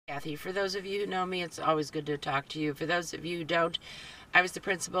Kathy. For those of you who know me, it's always good to talk to you. For those of you who don't, I was the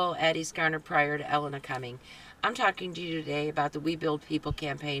principal at East Garner prior to Elena coming. I'm talking to you today about the We Build People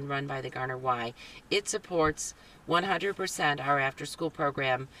campaign run by the Garner Y. It supports 100% our after-school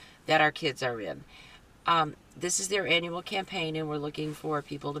program that our kids are in. This is their annual campaign, and we're looking for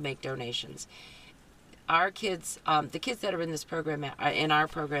people to make donations. Our kids, the kids that are in this program, in our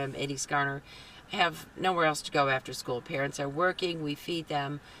program at East Garner, have nowhere else to go after school. Parents are working, we feed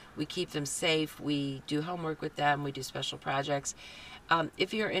them, we keep them safe, we do homework with them, we do special projects.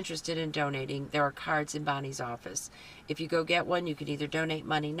 If you're interested in donating, there are cards in Bonnie's office. If you go get one, you can either donate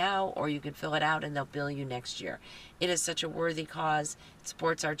money now or you can fill it out and they'll bill you next year. It is such a worthy cause. It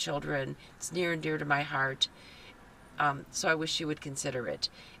supports our children. It's near and dear to my heart. So I wish you would consider it.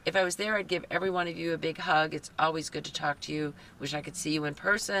 If I was there, I'd give every one of you a big hug. It's always good to talk to you. Wish I could see you in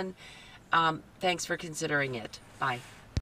person. Thanks for considering it. Bye.